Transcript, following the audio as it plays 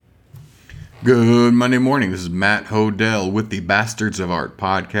Good Monday morning. This is Matt Hodell with the Bastards of Art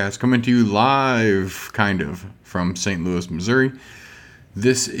podcast, coming to you live, kind of, from St. Louis, Missouri.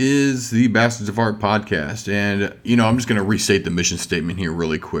 This is the Bastards of Art podcast, and, I'm just going to restate the mission statement here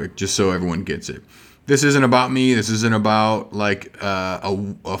really quick, just so everyone gets it. This isn't about me. This isn't about,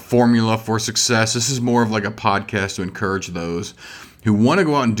 a formula for success. This is more of like a podcast to encourage those who want to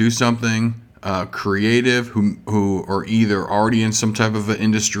go out and do something creative, who are either already in some type of an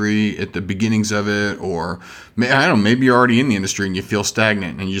industry at the beginnings of it, or I don't know, maybe you're already in the industry and you feel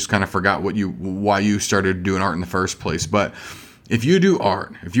stagnant and you just kind of forgot why you started doing art in the first place. But if you do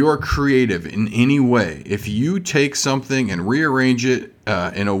art, if you are creative in any way, if you take something and rearrange it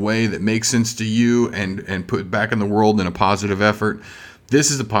in a way that makes sense to you and put it back in the world in a positive effort, this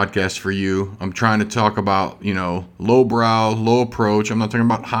is the podcast for you. I'm trying to talk about, lowbrow, low approach. I'm not talking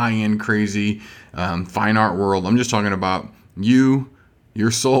about high-end, crazy, fine art world. I'm just talking about you, your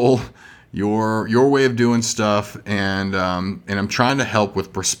soul, your way of doing stuff, and I'm trying to help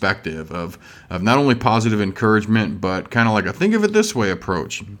with perspective of not only positive encouragement, but kind of like a think of it this way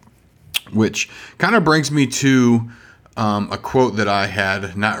approach, which kind of brings me to a quote that I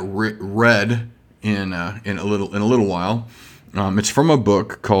had not read in a little while. It's from a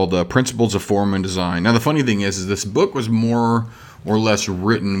book called Principles of Form and Design. Now, the funny thing is this book was more or less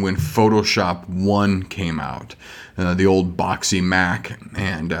written when Photoshop 1 came out, the old boxy Mac.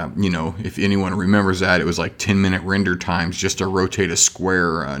 And, if anyone remembers that, it was like 10-minute render times just to rotate a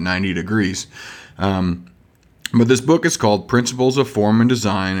square 90 degrees. But this book is called Principles of Form and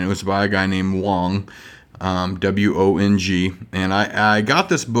Design, and it was by a guy named Wong, W-O-N-G. And I got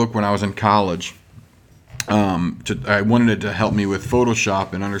this book when I was in college. I wanted it to help me with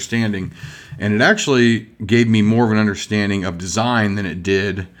Photoshop and understanding, and it actually gave me more of an understanding of design than it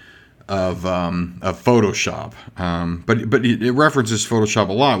did of Photoshop. But it references Photoshop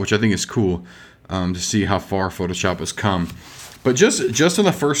a lot, which I think is cool to see how far Photoshop has come. But just in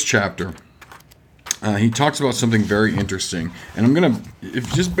the first chapter, he talks about something very interesting, and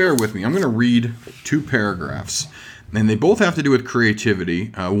just bear with me. I'm gonna read 2 paragraphs, and they both have to do with creativity.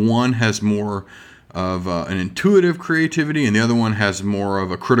 One has more of an intuitive creativity, and the other one has more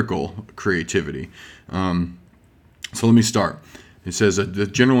of a critical creativity. So let me start. It says, the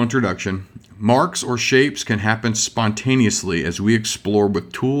general introduction: marks or shapes can happen spontaneously as we explore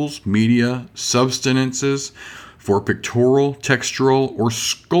with tools, media, substances for pictorial, textural, or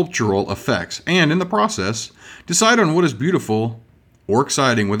sculptural effects, and in the process, decide on what is beautiful or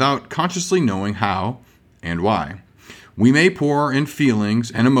exciting without consciously knowing how and why. We may pour in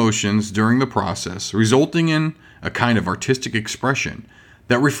feelings and emotions during the process, resulting in a kind of artistic expression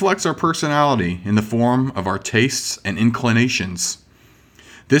that reflects our personality in the form of our tastes and inclinations.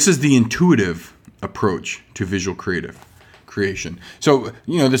 This is the intuitive approach to visual creation. So,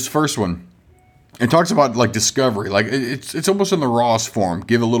 this first one, it talks about like discovery. Like it's almost in the rawest form.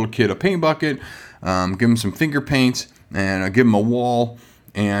 Give a little kid a paint bucket, give him some finger paint, and give him a wall,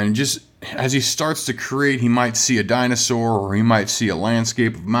 and just as he starts to create, he might see a dinosaur, or he might see a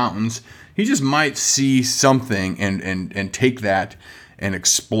landscape of mountains. He just might see something and take that and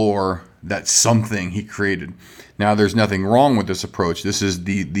explore that something he created. Now, there's nothing wrong with this approach. This is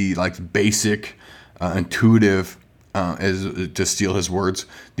the like basic, intuitive, as to steal his words,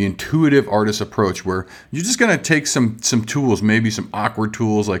 the intuitive artist approach, where you're just gonna take some tools, maybe some awkward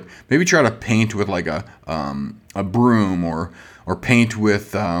tools, like maybe try to paint with like a broom, or paint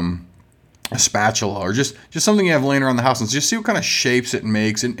with a spatula, or just something you have laying around the house, and just see what kind of shapes it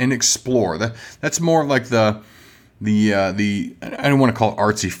makes, and explore. That's more like the I don't want to call it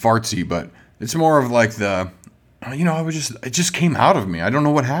artsy fartsy, but it's more of like it just came out of me. I don't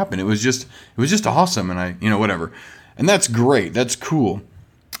know what happened. It was just awesome, and whatever. And that's great. That's cool.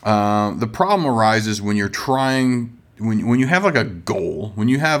 The problem arises when you're trying, when you have like a goal, when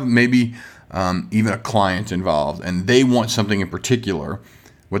you have maybe even a client involved, and they want something in particular.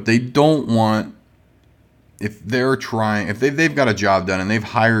 What they don't want, if they've got a job done and they've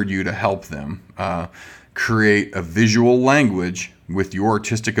hired you to help them create a visual language with your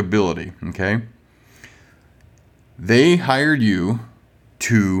artistic ability, okay? They hired you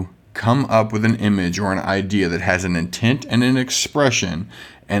to come up with an image or an idea that has an intent and an expression,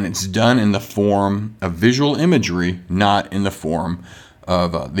 and it's done in the form of visual imagery, not in the form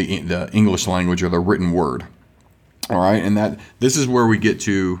of the English language or the written word. All right, and this is where we get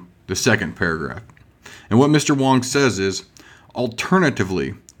to the second paragraph. And what Mr. Wong says is,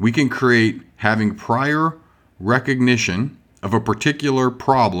 alternatively, we can create having prior recognition of a particular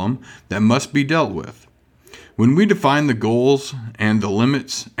problem that must be dealt with. When we define the goals and the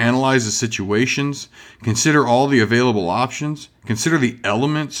limits, analyze the situations, consider all the available options, consider the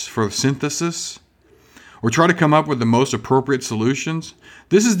elements for synthesis, or try to come up with the most appropriate solutions,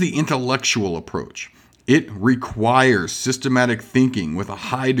 this is the intellectual approach. It requires systematic thinking with a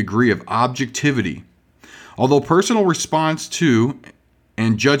high degree of objectivity. Although personal response to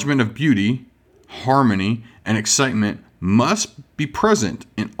and judgment of beauty, harmony, and excitement must be present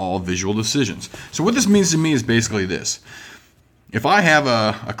in all visual decisions. So what this means to me is basically this. If I have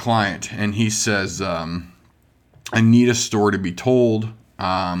a client and he says, I need a story to be told,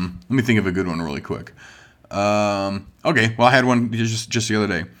 let me think of a good one really quick. Okay, well, I had one just the other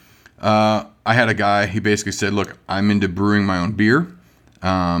day. I had a guy, he basically said, look, I'm into brewing my own beer.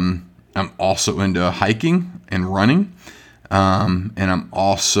 I'm also into hiking and running. And I'm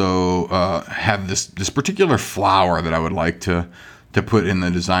also have this particular flower that I would like to put in the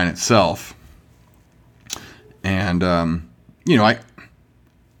design itself. And,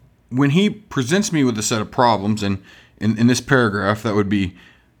 when he presents me with a set of problems, and in this paragraph, that would be,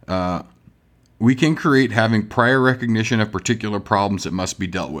 we can create having prior recognition of particular problems that must be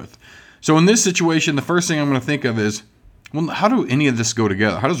dealt with. So in this situation, the first thing I'm going to think of is, well, how do any of this go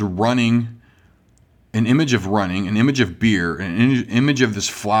together? How does an image of running, an image of beer, an image of this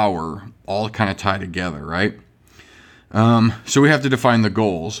flower all kind of tie together, right? So we have to define the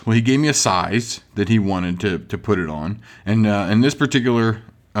goals. Well, he gave me a size that he wanted to put it on. And in this particular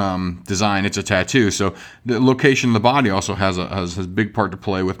design, it's a tattoo. So the location of the body also has a big part to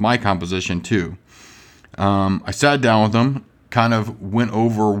play with my composition too. I sat down with him, kind of went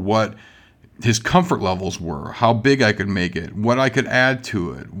over what his comfort levels were, how big I could make it, what I could add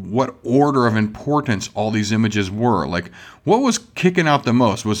to it, what order of importance all these images were. Like, what was kicking out the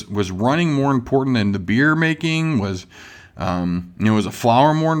most? Was running more important than the beer making? Was a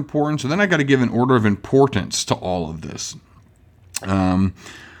flower more important? So then I got to give an order of importance to all of this.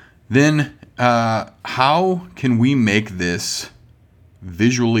 Then how can we make this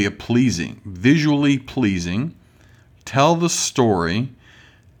visually pleasing? Visually pleasing, tell the story,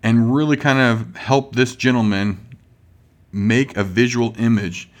 and really kind of help this gentleman make a visual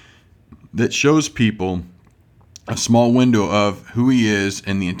image that shows people a small window of who he is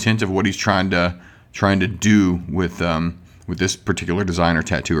and the intent of what he's trying to do with this particular design or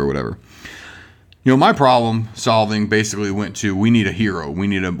tattoo or whatever. My problem solving basically went to, we need a hero. We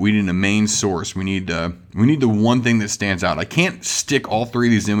need a main source. We need the one thing that stands out. I can't stick all three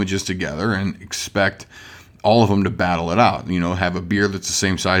of these images together and expect all of them to battle it out. Have a beer that's the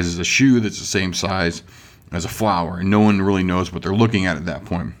same size as a shoe, that's the same size as a flower, and no one really knows what they're looking at that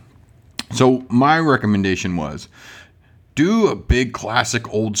point. So my recommendation was, do a big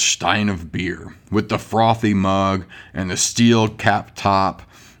classic old stein of beer with the frothy mug and the steel cap top,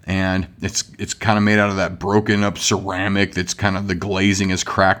 and it's kind of made out of that broken up ceramic that's kind of, the glazing is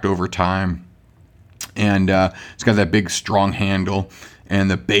cracked over time, and it's got that big strong handle. And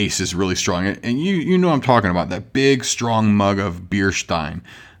the base is really strong. And you know what I'm talking about, that big, strong mug of beer stein.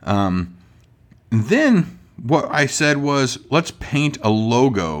 Then what I said was, let's paint a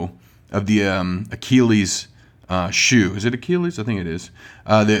logo of the Achilles shoe. Is it Achilles? I think it is.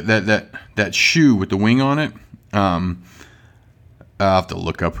 That shoe with the wing on it. I'll have to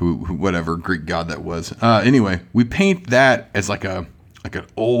look up who whatever Greek god that was. Anyway, we paint that as like an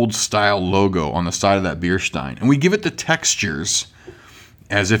old style logo on the side of that beer stein. And we give it the textures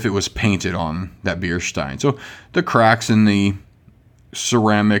as if it was painted on that beer stein. So the cracks in the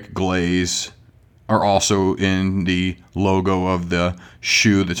ceramic glaze are also in the logo of the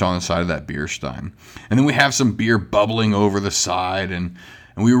shoe that's on the side of that beer stein. And then we have some beer bubbling over the side, and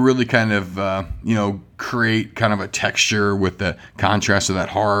we really kind of, create kind of a texture with the contrast of that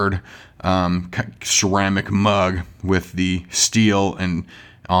hard ceramic mug with the steel and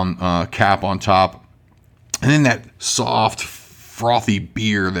on cap on top. And then that soft, frothy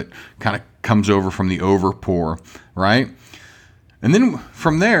beer that kind of comes over from the overpour, right? And then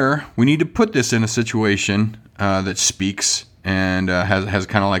from there, we need to put this in a situation that speaks and has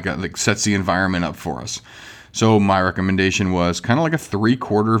kind of like sets the environment up for us. So my recommendation was kind of like a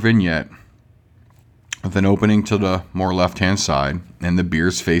 3/4 vignette with an opening to the more left-hand side, and the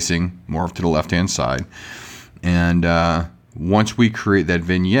beer's facing more to the left-hand side. And once we create that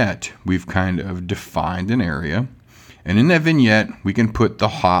vignette, we've kind of defined an area. And in that vignette, we can put the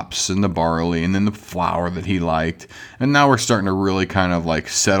hops and the barley and then the flour that he liked. And now we're starting to really kind of like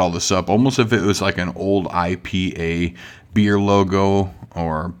set all this up, almost if it was like an old IPA beer logo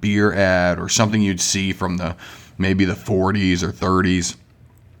or beer ad or something you'd see from maybe the 40s or 30s.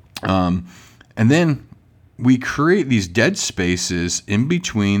 And then we create these dead spaces in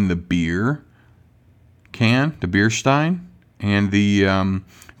between the beer can, the beer stein, and the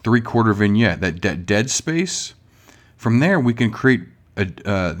 3/4 vignette, that dead space. From there, we can create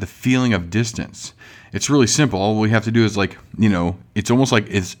the feeling of distance. It's really simple. All we have to do is it's almost like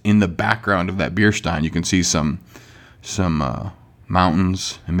it's in the background of that beer stein. You can see some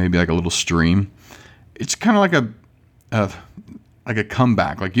mountains and maybe like a little stream. It's kind of like a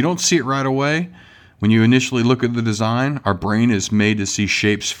comeback. Like you don't see it right away. When you initially look at the design, our brain is made to see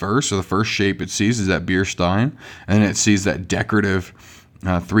shapes first. So the first shape it sees is that beer stein, and then it sees that decorative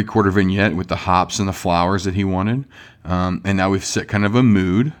 3/4 vignette with the hops and the flowers that he wanted. And now we've set kind of a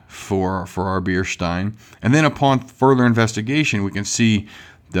mood for our beer stein. And then upon further investigation, we can see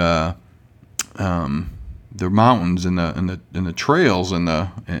the mountains and the trails and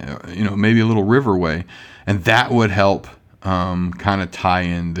maybe a little riverway, and that would help kind of tie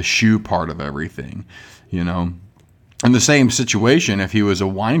in the shoe part of everything, In the same situation, if he was a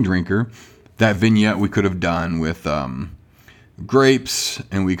wine drinker, that vignette we could have done with grapes,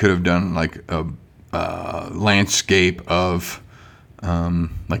 and we could have done like a landscape of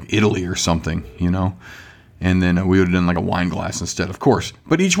like Italy or something, and then we would have done like a wine glass instead, of course.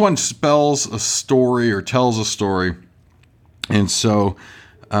 But each one spells a story or tells a story, and so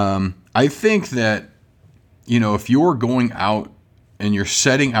I think that if you're going out and you're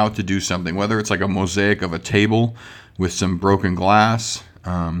setting out to do something, whether it's like a mosaic of a table with some broken glass,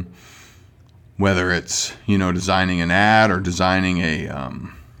 whether it's designing an ad or designing a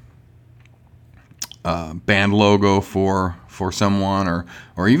band logo for someone,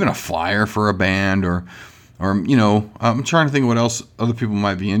 or even a flyer for a band, or I'm trying to think of what else other people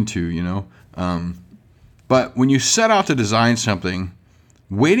might be into, but when you set out to design something,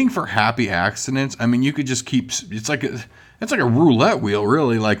 waiting for happy accidents, I mean, you could just keep, it's like a roulette wheel,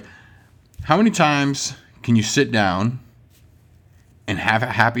 really. Like, how many times can you sit down and have a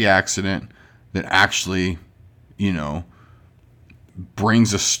happy accident that actually,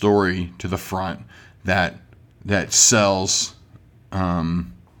 brings a story to the front that sells a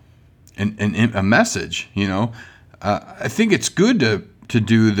message, I think it's good to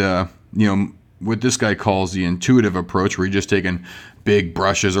do the, what this guy calls the intuitive approach, where you're just taking big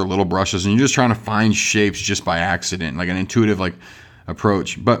brushes or little brushes and you're just trying to find shapes just by accident, like an intuitive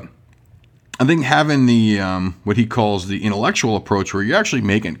approach. But I think having the what he calls the intellectual approach, where you're actually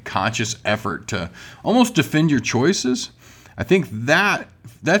making conscious effort to almost defend your choices, I think that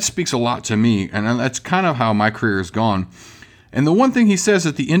speaks a lot to me, and that's kind of how my career has gone. And the one thing he says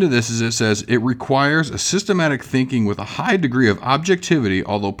at the end of this is, it says, it requires a systematic thinking with a high degree of objectivity,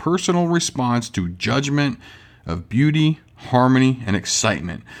 although personal response to judgment of beauty, harmony, and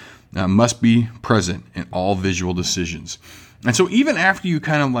excitement must be present in all visual decisions. And so even after you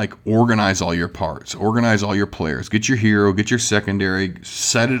kind of organize all your parts, organize all your players, get your hero, get your secondary,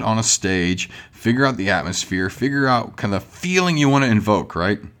 set it on a stage, figure out the atmosphere, figure out kind of the feeling you want to invoke,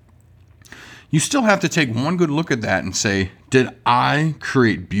 right? You still have to take one good look at that and say, did I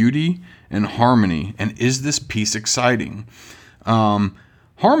create beauty and harmony? And is this piece exciting?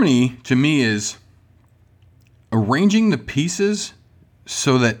 Harmony to me is arranging the pieces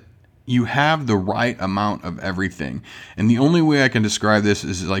so that you have the right amount of everything. And the only way I can describe this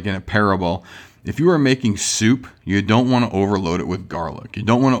is like in a parable. If you are making soup, you don't want to overload it with garlic. You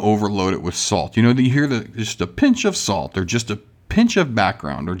don't want to overload it with salt. You hear just a pinch of salt, or just a pinch of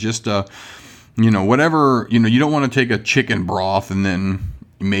background, or just a, whatever, you don't want to take a chicken broth and then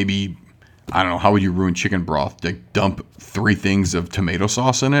maybe, I don't know, how would you ruin chicken broth? Dump 3 things of tomato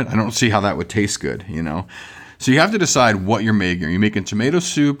sauce in it? I don't see how that would taste good, So you have to decide what you're making. Are you making tomato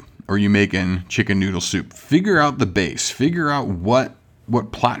soup, or are you making chicken noodle soup? Figure out the base. Figure out what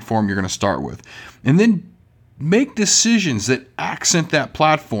platform you're going to start with. And then make decisions that accent that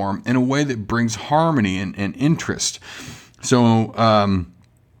platform in a way that brings harmony and interest. So,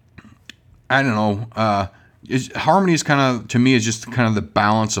 I don't know. Harmony is kind of, to me, is just kind of the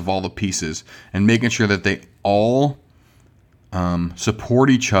balance of all the pieces and making sure that they all support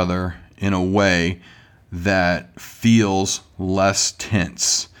each other in a way that feels less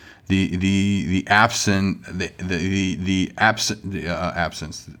tense. The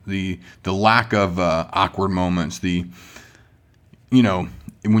lack of awkward moments.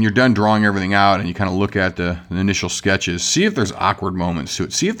 When you're done drawing everything out and you kind of look at the initial sketches, see if there's awkward moments to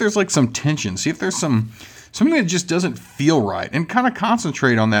it. See if there's some tension. See if there's something that just doesn't feel right, and kind of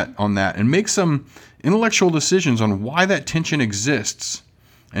concentrate on that, and make some intellectual decisions on why that tension exists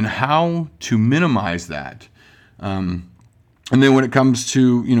and how to minimize that. And then when it comes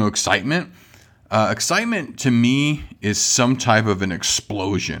to, excitement, Excitement to me is some type of an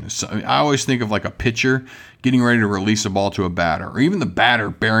explosion. So, I always think of like a pitcher getting ready to release a ball to a batter, or even the batter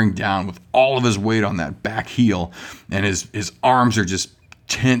bearing down with all of his weight on that back heel, and his arms are just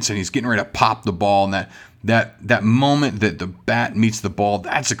tense, and he's getting ready to pop the ball. And that moment that the bat meets the ball,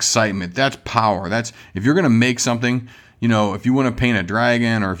 that's excitement. That's power. That's, if you're going to make something, if you want to paint a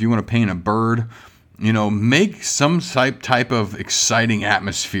dragon or if you want to paint a bird, make some type of exciting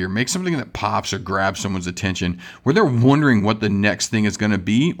atmosphere. Make something that pops or grabs someone's attention where they're wondering what the next thing is going to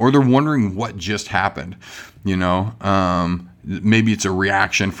be, or they're wondering what just happened. Maybe it's a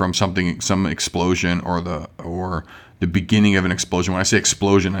reaction from some explosion, or the beginning of an explosion. When I say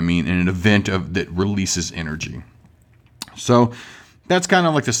explosion, I mean an event that releases energy. So that's kind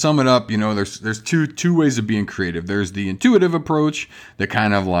of like, to sum it up, there's two ways of being creative. There's the intuitive approach that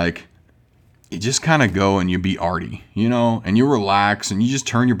kind of like, you just kind of go and you be arty, and you relax and you just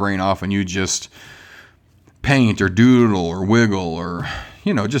turn your brain off and you just paint or doodle or wiggle or,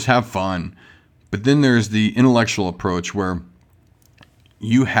 just have fun. But then there's the intellectual approach where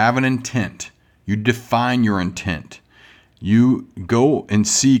you have an intent. You define your intent. You go and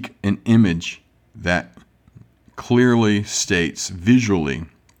seek an image that clearly states visually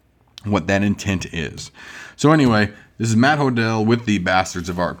what that intent is. So anyway, this is Matt Hodel with the Bastards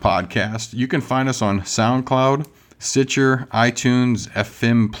of Art podcast. You can find us on SoundCloud, Stitcher, iTunes,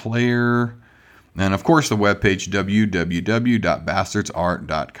 FM Player, and of course the webpage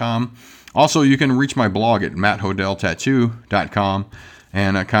www.bastardsart.com. Also, you can reach my blog at matthodeltattoo.com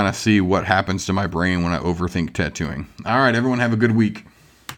and kind of see what happens to my brain when I overthink tattooing. All right, everyone, have a good week.